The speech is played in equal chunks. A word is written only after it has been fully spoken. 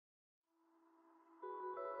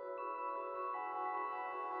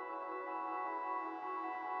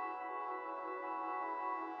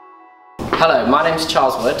Hello, my name is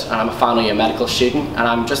Charles Wood and I'm a final year medical student, and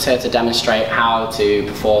I'm just here to demonstrate how to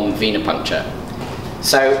perform venipuncture.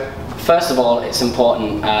 So first of all, it's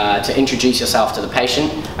important to introduce yourself to the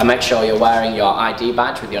patient and make sure you're wearing your ID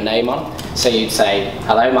badge with your name on. So you'd say,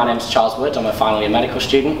 hello, my name is Charles Wood, I'm a final year medical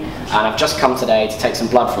student and I've just come today to take some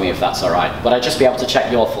blood from you, if that's alright. Would I just be able to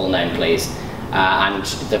check your full name, please? And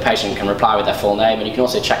the patient can reply with their full name, and you can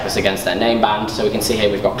also check this against their name band. So we can see here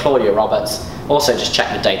we've got Claudia Roberts. Also just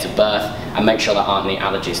check the date of birth and make sure there aren't any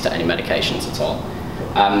allergies to any medications at all.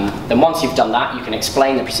 Then once you've done that, you can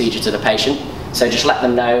explain the procedure to the patient. So just let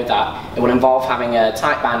them know that it will involve having a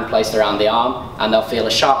tight band placed around the arm, and they'll feel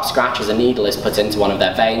a sharp scratch as a needle is put into one of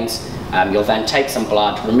their veins. You'll then take some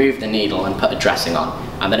blood, remove the needle and put a dressing on.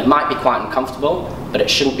 And then it might be quite uncomfortable, but it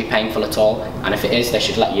shouldn't be painful at all. And if it is, they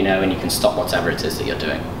should let you know and you can stop whatever it is that you're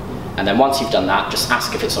doing. And then once you've done that, just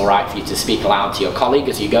ask if it's all right for you to speak aloud to your colleague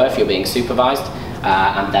as you go if you're being supervised,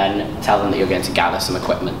 and then tell them that you're going to gather some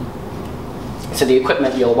equipment. So the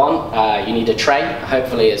equipment you'll want, you need a tray,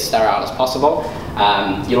 hopefully as sterile as possible.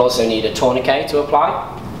 You'll also need a tourniquet to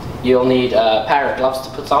apply. You'll need a pair of gloves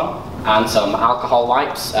to put on and some alcohol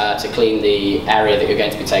wipes to clean the area that you're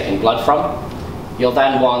going to be taking blood from. You'll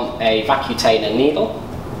then want a Vacutainer needle,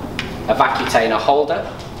 a Vacutainer holder,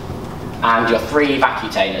 and your 3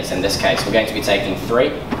 Vacutainers in this case. We're going to be taking 3.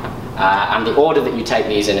 And the order that you take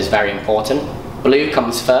these in is very important. Blue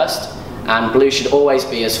comes first, and blue should always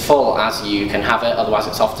be as full as you can have it, otherwise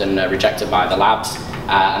it's often rejected by the labs.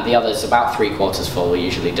 And the others about 3/4 full we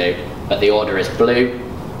usually do. But the order is blue,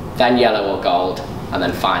 then yellow or gold, and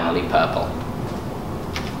then finally purple.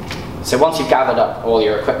 So once you've gathered up all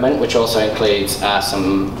your equipment, which also includes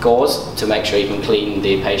some gauze to make sure you can clean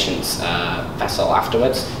the patient's vessel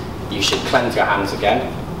afterwards, you should cleanse your hands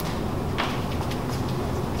again,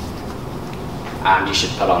 and you should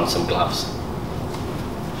put on some gloves.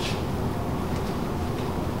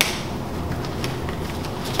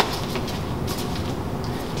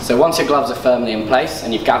 So once your gloves are firmly in place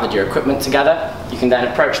and you've gathered your equipment together, you can then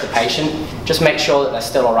approach the patient. Just make sure that they're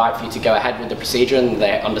still alright for you to go ahead with the procedure and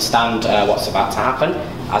they understand what's about to happen,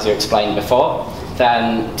 as you explained before.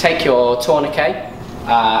 Then take your tourniquet,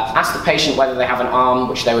 ask the patient whether they have an arm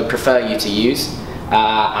which they would prefer you to use,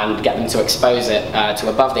 and get them to expose it to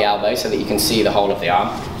above the elbow so that you can see the whole of the arm.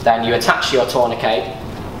 Then you attach your tourniquet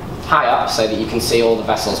high up so that you can see all the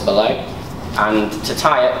vessels below. And to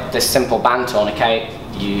tie it, this simple band tourniquet,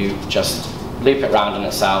 you just loop it round on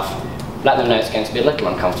itself, let them know it's going to be a little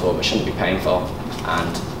uncomfortable but shouldn't be painful,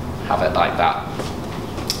 and have it like that.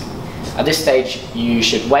 At this stage you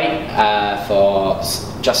should wait for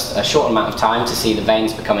just a short amount of time to see the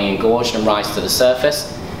veins becoming engorged and rise to the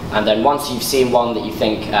surface, and then once you've seen one that you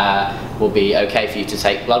think will be okay for you to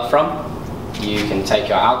take blood from, you can take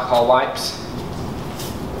your alcohol wipes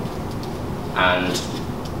and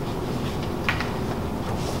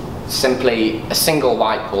simply a single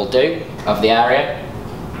wipe will do of the area,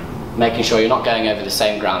 making sure you're not going over the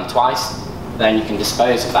same ground twice. Then you can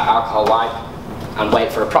dispose of that alcohol wipe and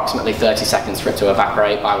wait for approximately 30 seconds for it to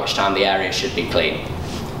evaporate, by which time the area should be clean.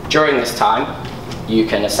 During this time, you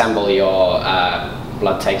can assemble your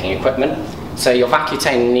blood-taking equipment. So your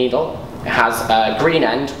Vacutainer needle, it has a green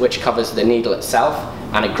end which covers the needle itself,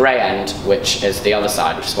 and a grey end which is the other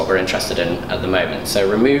side, which is what we're interested in at the moment. So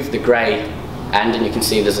remove the grey end and you can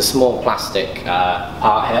see there's a small plastic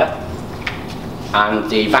part here, and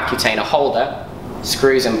the Vacutainer holder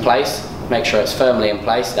screws in place. Make sure it's firmly in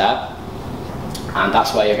place there, and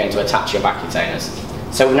that's where you're going to attach your Vacutainers.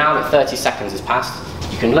 So now that 30 seconds has passed,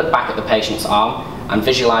 you can look back at the patient's arm and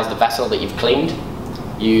visualize the vessel that you've cleaned.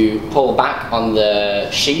 You pull back on the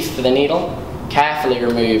sheath for the needle, carefully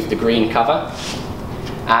remove the green cover,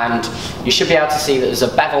 and you should be able to see that there's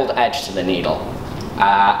a beveled edge to the needle.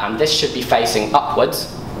 And this should be facing upwards,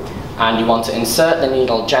 and you want to insert the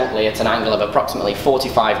needle gently at an angle of approximately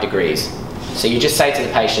 45 degrees. So you just say to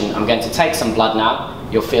the patient, I'm going to take some blood now.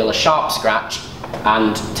 You'll feel a sharp scratch,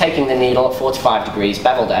 and taking the needle at 45 degrees,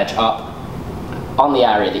 beveled edge up, on the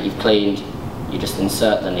area that you've cleaned, you just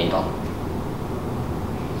insert the needle.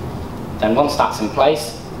 Then once that's in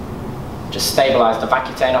place, just stabilize the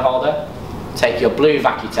Vacutainer holder, take your blue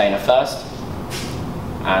Vacutainer first,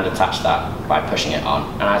 and attach that by pushing it on,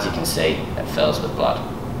 and as you can see, it fills with blood.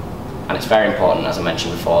 And it's very important, as I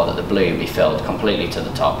mentioned before, that the blue be filled completely to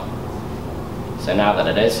the top. So now that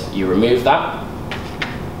it is, you remove that,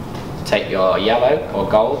 take your yellow or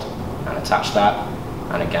gold and attach that,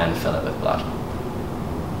 and again fill it with blood.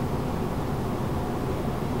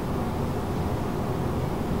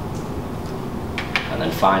 And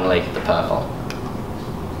then finally the purple.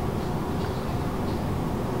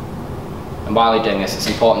 And while you're doing this, it's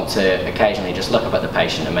important to occasionally just look up at the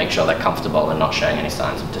patient and make sure they're comfortable and not showing any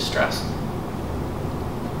signs of distress.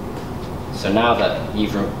 So now that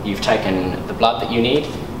you've taken the blood that you need,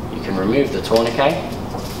 you can remove the tourniquet,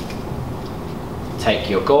 take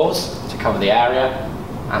your gauze to cover the area,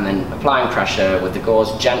 and then applying pressure with the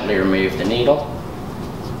gauze, gently remove the needle.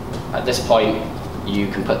 At this point,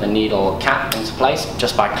 you can put the needle cap into place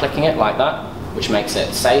just by clicking it like that, which makes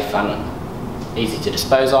it safe and easy to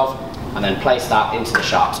dispose of, and then place that into the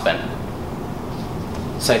sharp spin.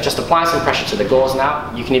 So just apply some pressure to the gauze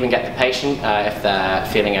now. You can even get the patient, if they're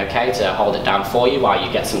feeling okay, to hold it down for you while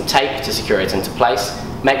you get some tape to secure it into place.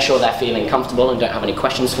 Make sure they're feeling comfortable and don't have any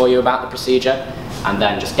questions for you about the procedure, and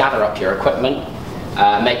then just gather up your equipment,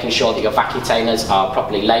 making sure that your vacutainers are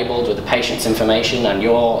properly labelled with the patient's information and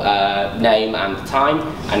your name and the time.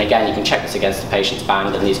 And again, you can check this against the patient's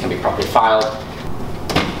band, and these can be properly filed.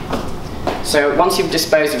 So once you've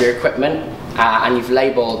disposed of your equipment and you've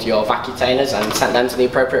labelled your vacutainers and sent them to the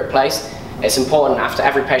appropriate place, it's important after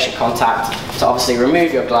every patient contact to obviously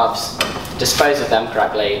remove your gloves, dispose of them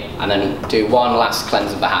correctly, and then do one last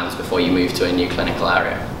cleanse of the hands before you move to a new clinical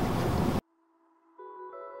area.